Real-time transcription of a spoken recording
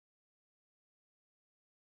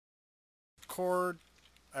record.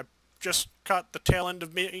 I just caught the tail end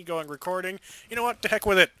of me going recording. You know what? To heck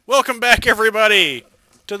with it. Welcome back, everybody,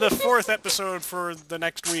 to the 4th episode for the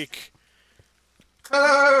next week.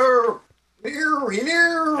 Hello!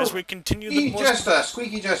 Hello! As we continue the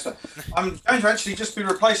Squeaky Jester. I'm going to actually just be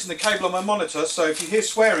replacing the cable on my monitor, so if you hear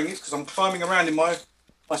swearing, it's because I'm climbing around in my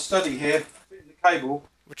study here, fitting the cable.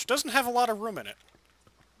 Which doesn't have a lot of room in it.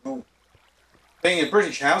 Oh. Being a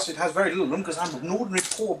British house, it has very little room because I'm an ordinary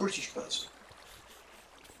poor British person.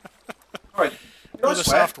 Alright. We're the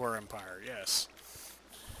software empire, yes.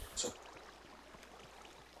 So,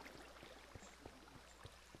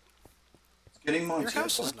 it's getting mighty. Your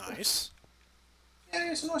house is nice.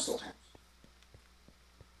 Yeah, it's a nice little house.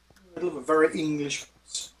 In the middle of a very English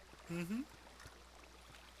place. Mm-hmm.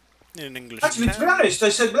 In an English Actually, town. to be honest,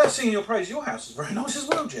 they said, let's sing your praise. Your house is very nice as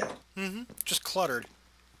well, Jeff. Mm-hmm. Just cluttered.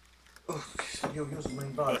 Oh, yours is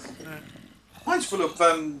mean both. Mine's full of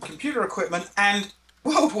computer equipment and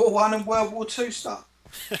World War I and World War II stuff.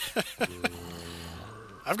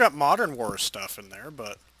 I've got Modern War stuff in there,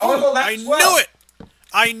 but... Oh, well, I knew it!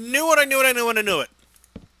 I knew it!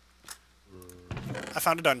 I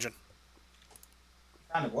found a dungeon.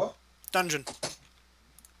 Found a what? Dungeon.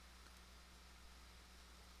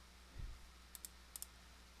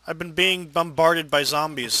 I've been being bombarded by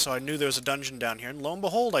zombies, so I knew there was a dungeon down here, and lo and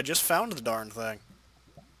behold, I just found the darn thing.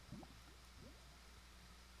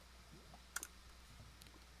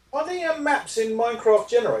 Are the maps in Minecraft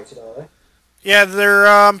generated, are they? Yeah, they're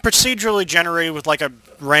procedurally generated with like a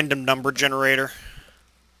random number generator.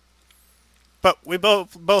 But we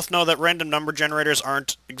both know that random number generators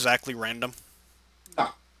aren't exactly random. No.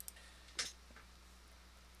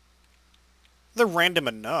 They're random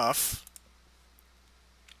enough.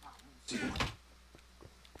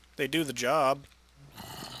 They do the job.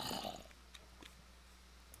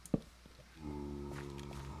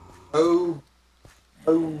 Oh,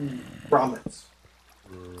 grommets.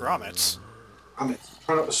 Grommets? Grommets.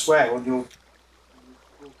 Try not to swear on your...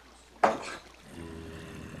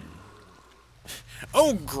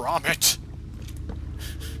 Oh, grommet!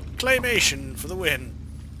 Claymation for the win.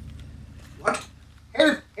 What?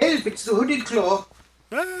 Help! Help! It's the hooded claw.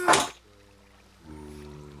 Ah.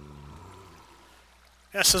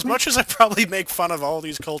 Yes, as much as I probably make fun of all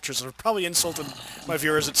these cultures, I've probably insulted my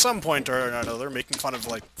viewers at some point or another, making fun of,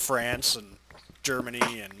 like, France and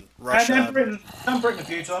Germany and Russia. And Britain. And Britain a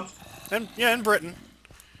few times. And, yeah, and Britain.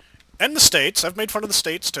 And the States. I've made fun of the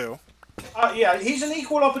States, too. Yeah, he's an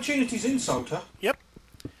equal opportunities insulter. Yep.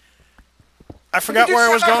 I forgot where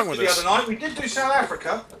I was going with this. The other night. We did do South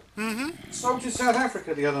Africa. Mm-hmm. Insulted South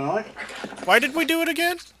Africa the other night. Why did we do it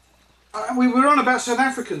again? We were on about South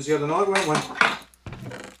Africans the other night, weren't we?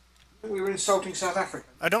 We were insulting South Africa.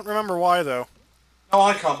 I don't remember why, though. No,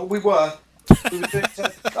 I can't, but we were. I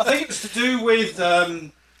think it was to do with...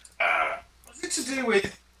 was it to do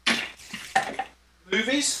with...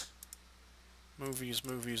 movies?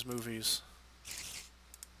 Movies.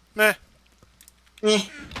 Meh.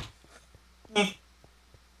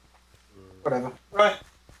 Whatever. Right.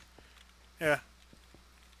 Yeah.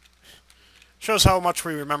 Shows how much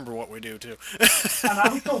we remember what we do, too.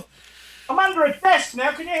 I'm under a desk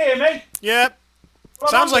now, can you hear me? Yep.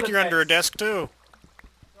 Well, sounds like you're under a desk, too.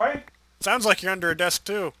 Right? Sounds like you're under a desk,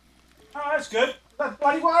 too. Oh, that's good. That's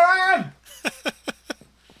bloody where I am.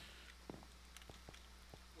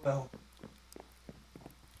 Well.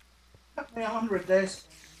 Put me under a desk.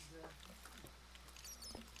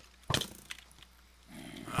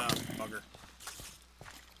 Ah, bugger.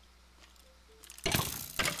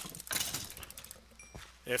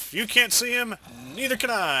 If you can't see him, neither can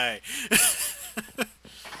I.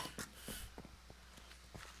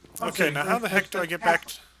 Okay, now how the heck do I get back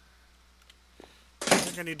to... I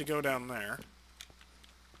think I need to go down there.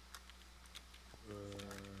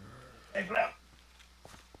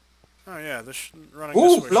 Oh yeah, this running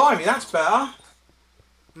this way. Ooh, blimey, that's better.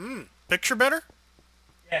 Picture better?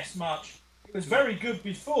 Yes, much. It was very good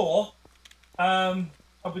before. I've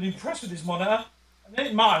been impressed with this monitor, and then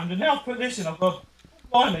it moaned, and now I've put this in, I've got,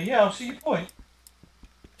 blimey, yeah, I'll see your point.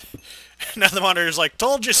 Now the monitor's like,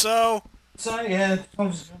 told you so! So, yeah.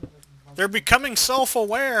 They're becoming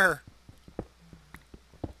self-aware!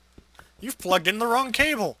 You've plugged in the wrong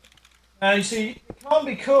cable! Now, you see, it can't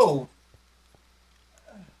be cool.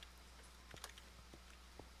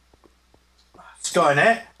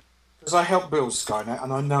 Skynet. Because I helped build Skynet,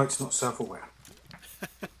 and I know it's not self-aware.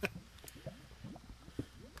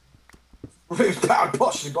 It's powered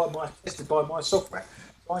partially tested by my software.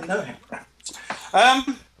 So I know how.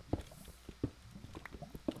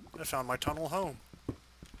 I found my tunnel home.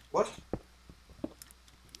 What?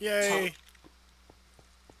 Yay!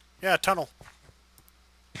 Yeah, tunnel.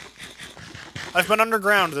 I've been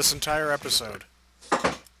underground this entire episode.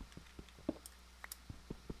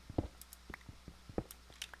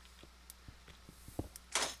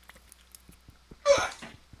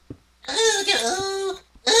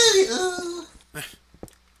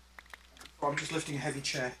 I'm just lifting a heavy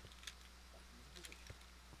chair.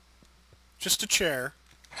 Just a chair.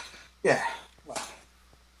 Yeah. Well,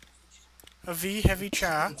 A heavy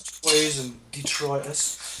chair. Squares and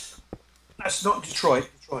Detroiters. That's not Detroit.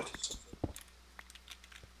 Detroiters.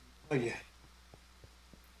 Oh yeah.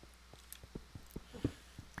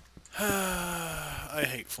 I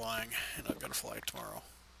hate flying, and I've got to fly tomorrow.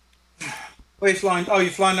 Where are you flying? Oh,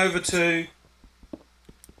 you're flying over to...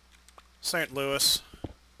 St. Louis.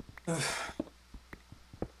 Right,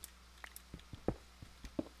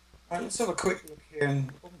 let's have a quick look here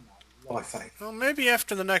and... Oh my life, eh? Well, maybe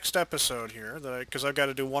after the next episode here, because I've got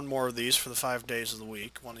to do one more of these for the 5 days of the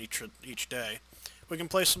week, one each day, we can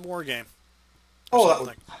play some war game. Oh, that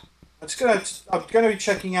would... I'm going to be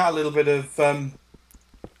checking out a little bit of...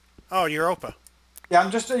 Oh, Europa. Yeah,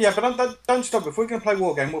 but don't stop. If we're going to play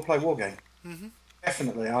war game, we'll play war game. Mm-hmm.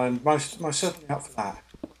 Definitely, I'm most certainly up for that.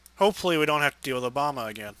 Hopefully we don't have to deal with Obama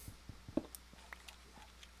again.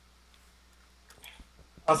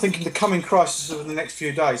 I think in the coming crisis over the next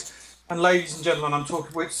few days, and ladies and gentlemen, I'm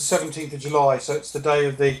talking. It's the 17th of July, so it's the day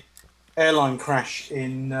of the airline crash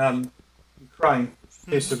in Ukraine, which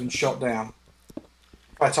appears to have been shot down. In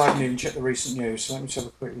fact, I haven't even checked the recent news, so let me just have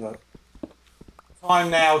a quick look.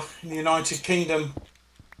 Time now in the United Kingdom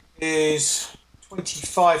is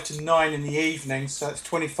 25 to 9 in the evening, so that's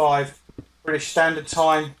 25 British Standard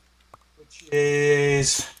Time, which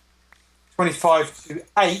is 25 to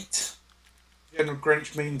 8 General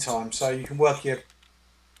Greenwich Mean Time, so you can work your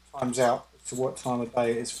times out as to what time of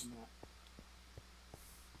day it is from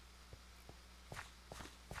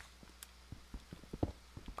that.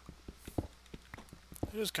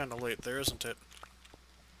 It is kind of late there, isn't it?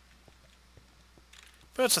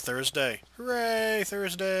 But it's a Thursday. Hooray,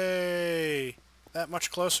 Thursday! That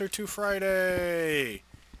much closer to Friday!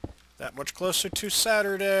 That much closer to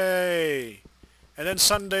Saturday! And then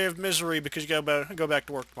Sunday of misery because you gotta go back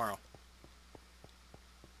to work tomorrow.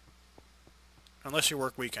 Unless you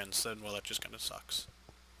work weekends, then, well, that just kind of sucks.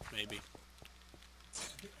 Maybe.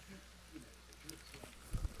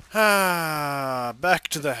 Ah, back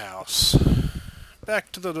to the house.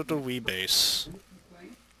 Back to the little wee base.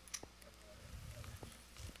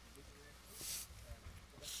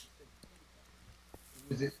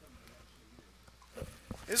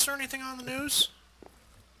 Is there anything on the news?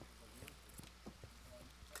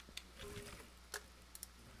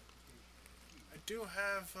 I do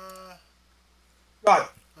have, Right.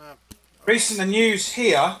 Recent news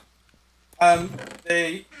here.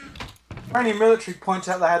 The Ukrainian military point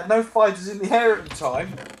out they had no fighters in the air at the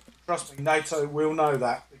time. Trust me, NATO will know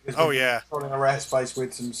that because they're controlling our airspace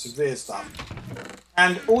with some severe stuff.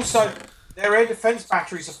 And also, their air defence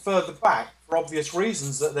batteries are further back for obvious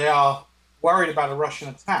reasons that they are worried about a Russian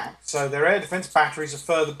attack. So their air defence batteries are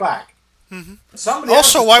further back. Mm-hmm.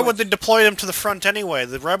 Also, why would they deploy them to the front anyway?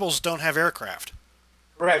 The rebels don't have aircraft.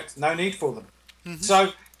 Correct. No need for them. Mm-hmm.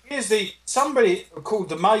 So here's somebody called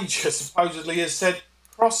the Major supposedly has said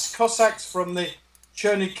Cossacks from the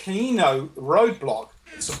Chernikino roadblock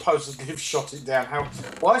supposedly have shot it down.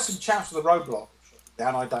 Why some chaps with the roadblock shot it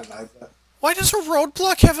down? I don't know. But why does a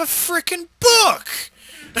roadblock have a frickin' book?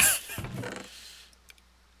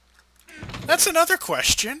 That's another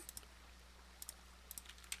question.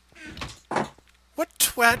 What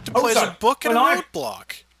twat deploys a book in a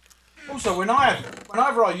roadblock? Also,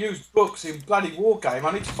 whenever I use books in bloody war game,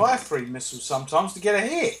 I need to fire 3 missiles sometimes to get a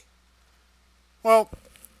hit. Well,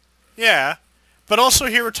 yeah, but also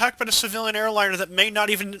here we're talking about a civilian airliner that may not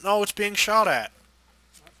even know it's being shot at.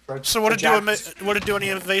 So would it do any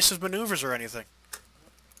evasive maneuvers or anything?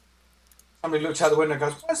 Somebody looks out the window and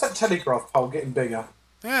goes, "Where's that telegraph pole getting bigger?"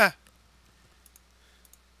 Yeah.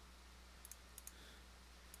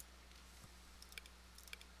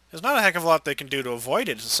 There's not a heck of a lot they can do to avoid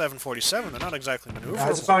it. It's a 747. They're not exactly maneuverable.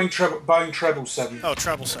 It's a Boeing treble 7. Oh,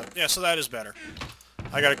 treble 7. Yeah, so that is better.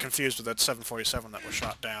 I got it confused with that 747 that was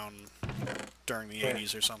shot down during the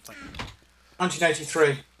 80s or something.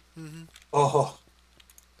 1983. Mm-hmm. Oh.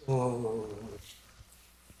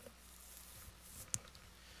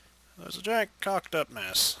 There's a giant cocked up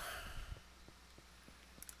mess.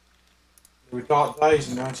 There were dark days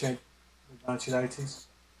in the 1980s.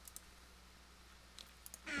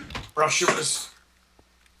 Russia was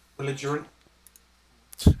belligerent.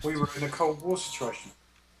 We were in a Cold War situation.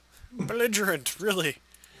 Belligerent, really?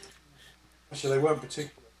 Actually, they weren't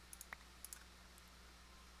particularly.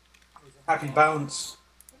 It was a happy balance.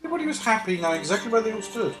 Everybody was happy knowing exactly where they all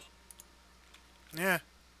stood. Yeah.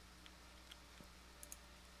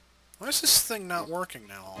 Why is this thing not working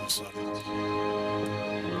now all of a sudden?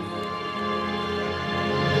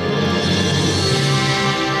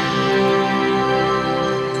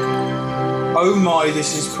 Oh my,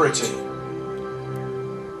 this is pretty.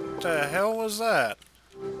 What the hell was that?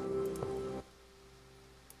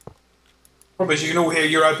 Probably as you can all hear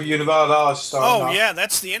Europa Universalis starting Oh up. yeah,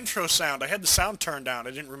 that's the intro sound. I had the sound turned down.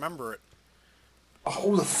 I didn't remember it. Oh,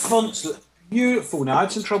 all the fonts look beautiful now. I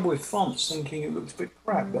had some trouble with fonts, thinking it looks a bit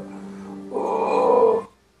crap, but... Oh,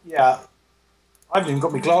 yeah. I haven't even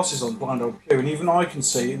got my glasses on, blind old Q, and even I can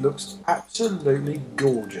see it looks absolutely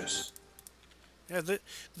gorgeous. Yeah,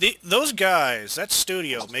 those guys, that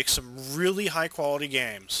studio, makes some really high-quality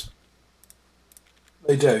games.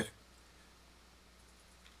 They do.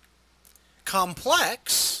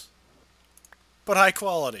 Complex, but high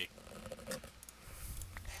quality.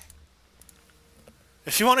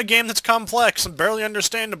 If you want a game that's complex and barely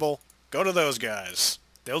understandable, go to those guys.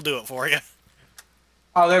 They'll do it for you.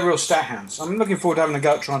 Oh, they're real stat hounds. I'm looking forward to having a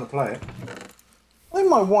go at trying to play it. I think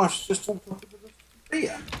my wife's just walked up with a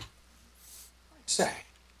beer. What's that?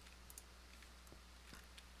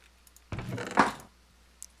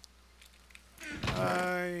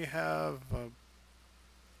 I have a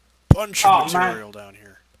bunch of material down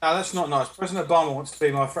here. No, that's not nice. President Obama wants to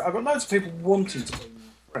be my friend. I've got loads of people wanting to be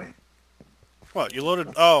my friend. What, you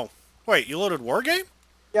loaded... Oh, wait, you loaded Wargame?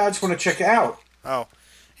 Yeah, I just want to check it out. Oh.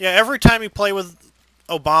 Yeah, every time you play with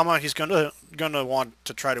Obama, he's gonna want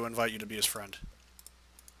to try to invite you to be his friend.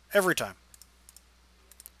 Every time.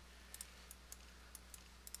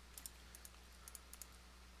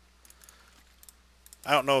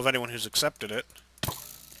 I don't know of anyone who's accepted it.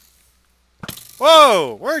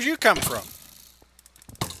 Whoa! Where'd you come from?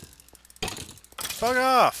 Fuck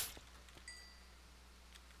off!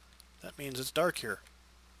 That means it's dark here.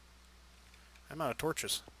 I'm out of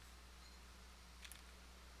torches.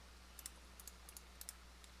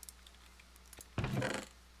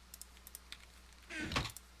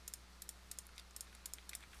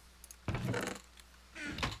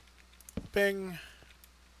 Bing.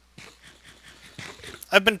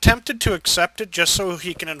 I've been tempted to accept it just so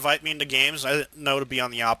he can invite me into games. I know to be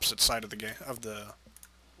on the opposite side of the game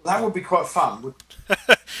That would be quite fun.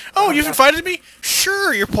 Oh, you've invited me?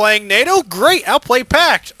 Sure, you're playing NATO? Great, I'll play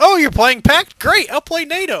Pact. Oh, you're playing Pact? Great, I'll play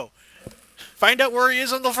NATO. Find out where he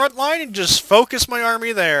is on the front line and just focus my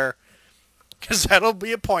army there. Because that'll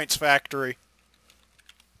be a points factory.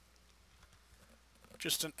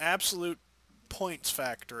 Just an absolute points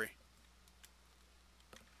factory.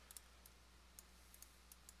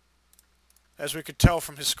 As we could tell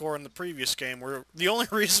from his score in the previous game, where the only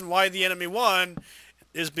reason why the enemy won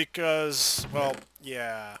is because, well,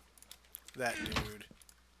 yeah, that dude.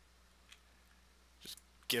 Just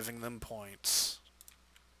giving them points.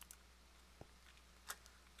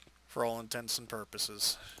 For all intents and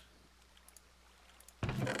purposes.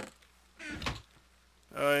 And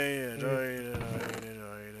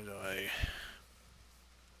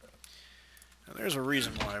there's a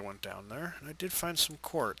reason why I went down there, and I did find some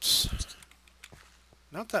quartz.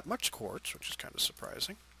 Not that much quartz, which is kind of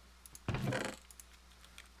surprising.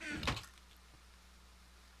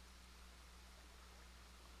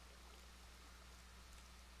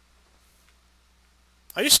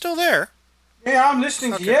 Are you still there? Yeah, I'm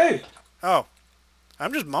listening to you. Oh.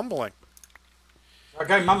 I'm just mumbling.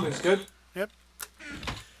 Okay, mumbling's good. Yep.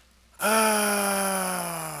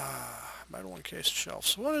 Metal encased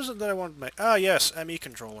shelves. What is it that I want to make? Ah, yes, ME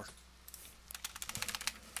controller.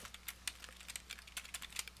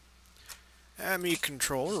 ME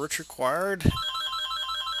controller, which required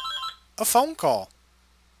a phone call.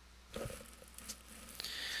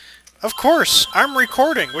 Of course, I'm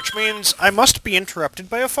recording, which means I must be interrupted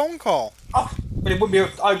by a phone call. Oh, but it wouldn't be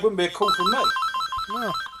a call from me.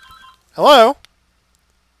 No. Hello?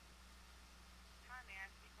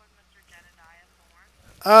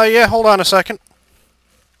 Yeah, hold on a second.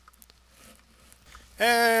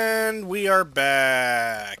 And we are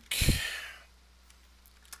back.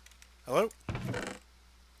 Hello?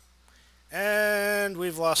 And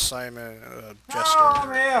we've lost Simon, Jester. Oh,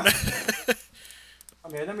 I'm here.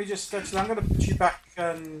 I'm here. Let me just... I'm going to put you back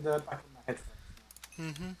and back on my headphones.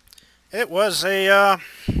 Mm-hmm. It was a,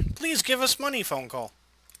 please give us money phone call.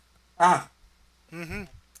 Ah. Mm-hmm.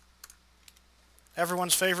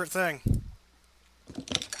 Everyone's favorite thing.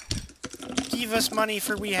 Give us money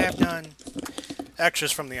for we have none. Actually,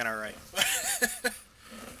 it's from the NRA.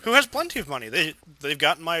 Who has plenty of money. They've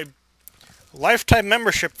gotten my lifetime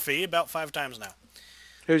membership fee about 5 times now.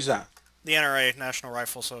 Who's that? The NRA, National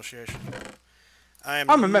Rifle Association. I'm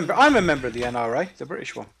I'm a member. I'm a member of the NRA, the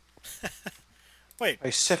British one. Wait,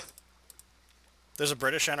 I said, there's a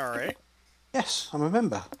British NRA? yes, I'm a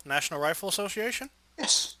member. National Rifle Association?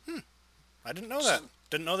 Yes, I didn't know that.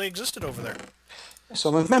 Didn't know they existed over there. yes,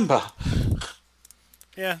 I'm a member.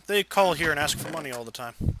 Yeah, they call here and ask for money all the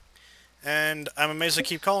time. And I'm amazed they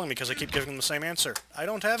keep calling me because I keep giving them the same answer. I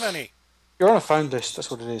don't have any. You're on a phone list.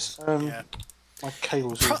 That's what it is. Yeah. My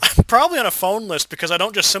cable's all... Probably on a phone list because I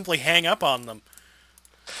don't just simply hang up on them.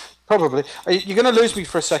 Probably. You're going to lose me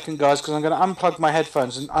for a second, guys, because I'm going to unplug my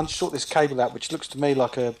headphones and unshort this cable out, which looks to me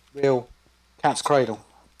like a real cat's cradle.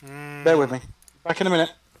 Bear with me. Back in a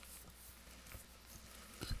minute.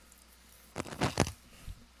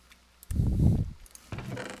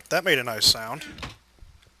 That made a nice sound.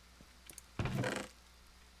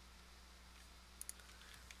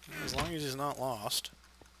 As long as he's not lost.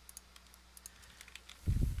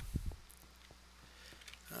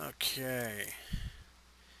 Okay.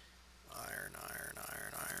 Iron, iron,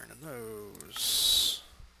 iron, iron, and those.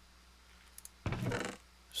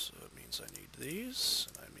 So it means I need these,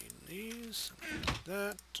 and I need these, and I need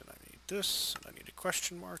that, and I need this, and I need a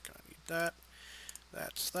question mark, and I need that.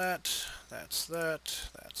 That's that, that's that,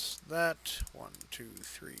 that's that. 1, 2,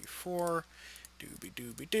 3, 4. Doobie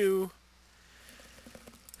doobie doo.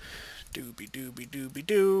 Doobie doobie doobie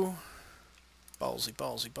doo. Ballsy,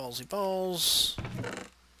 ballsy, ballsy, balls.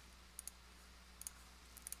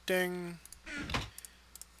 Ding.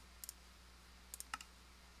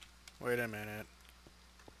 Wait a minute.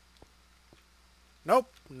 Nope,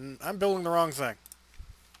 I'm building the wrong thing.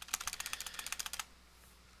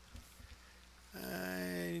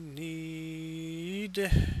 I need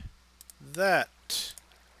that.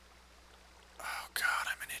 Oh God,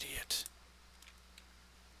 I'm an idiot.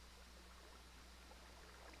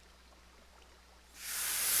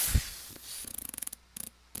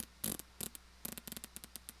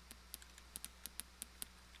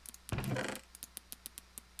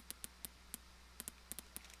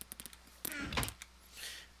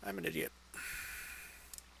 I'm an idiot.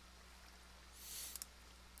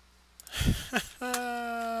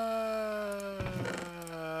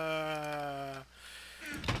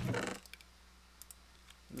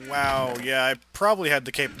 Wow, yeah, I probably had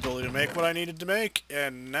the capability to make what I needed to make,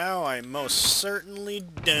 and now I most certainly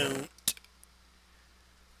don't.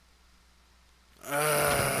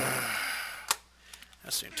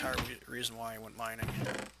 That's the entire reason why I went mining,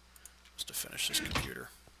 was to finish this computer.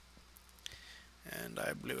 And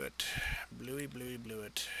I blew it. Bluey, bluey, blew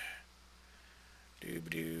it.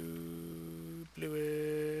 Doo-ba-doo, blew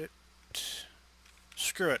it.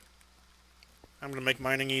 Screw it. I'm gonna make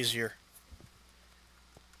mining easier.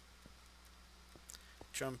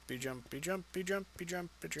 Jumpy, jumpy, jumpy, jumpy,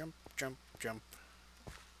 jumpy, jump, jump, jump.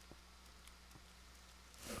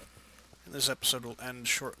 And this episode will end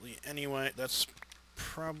shortly anyway. That's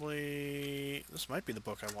probably... This might be the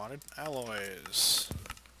book I wanted. Alloys.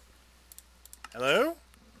 Hello?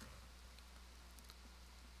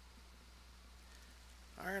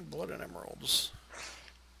 Iron, blood, and emeralds.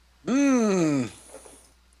 Mmm.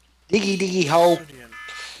 Diggy, diggy hole. Obsidian.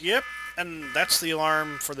 Yep, and that's the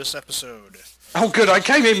alarm for this episode. Oh, good. I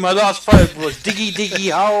came in. My last phone was diggy,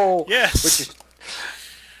 diggy hole. Yes. Which is...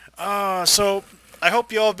 So I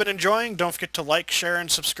hope you all have been enjoying. Don't forget to like, share, and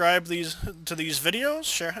subscribe to these videos.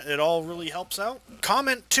 Share. It all really helps out.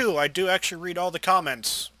 Comment too. I do actually read all the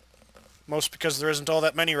comments. Most because there isn't all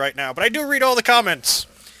that many right now, but I do read all the comments.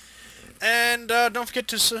 And don't forget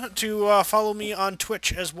to follow me on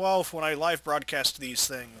Twitch as well for when I live broadcast these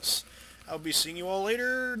things. I'll be seeing you all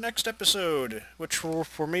later next episode, which will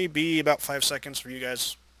for me be about 5 seconds for you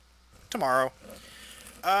guys tomorrow.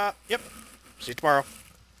 Yep. See you tomorrow.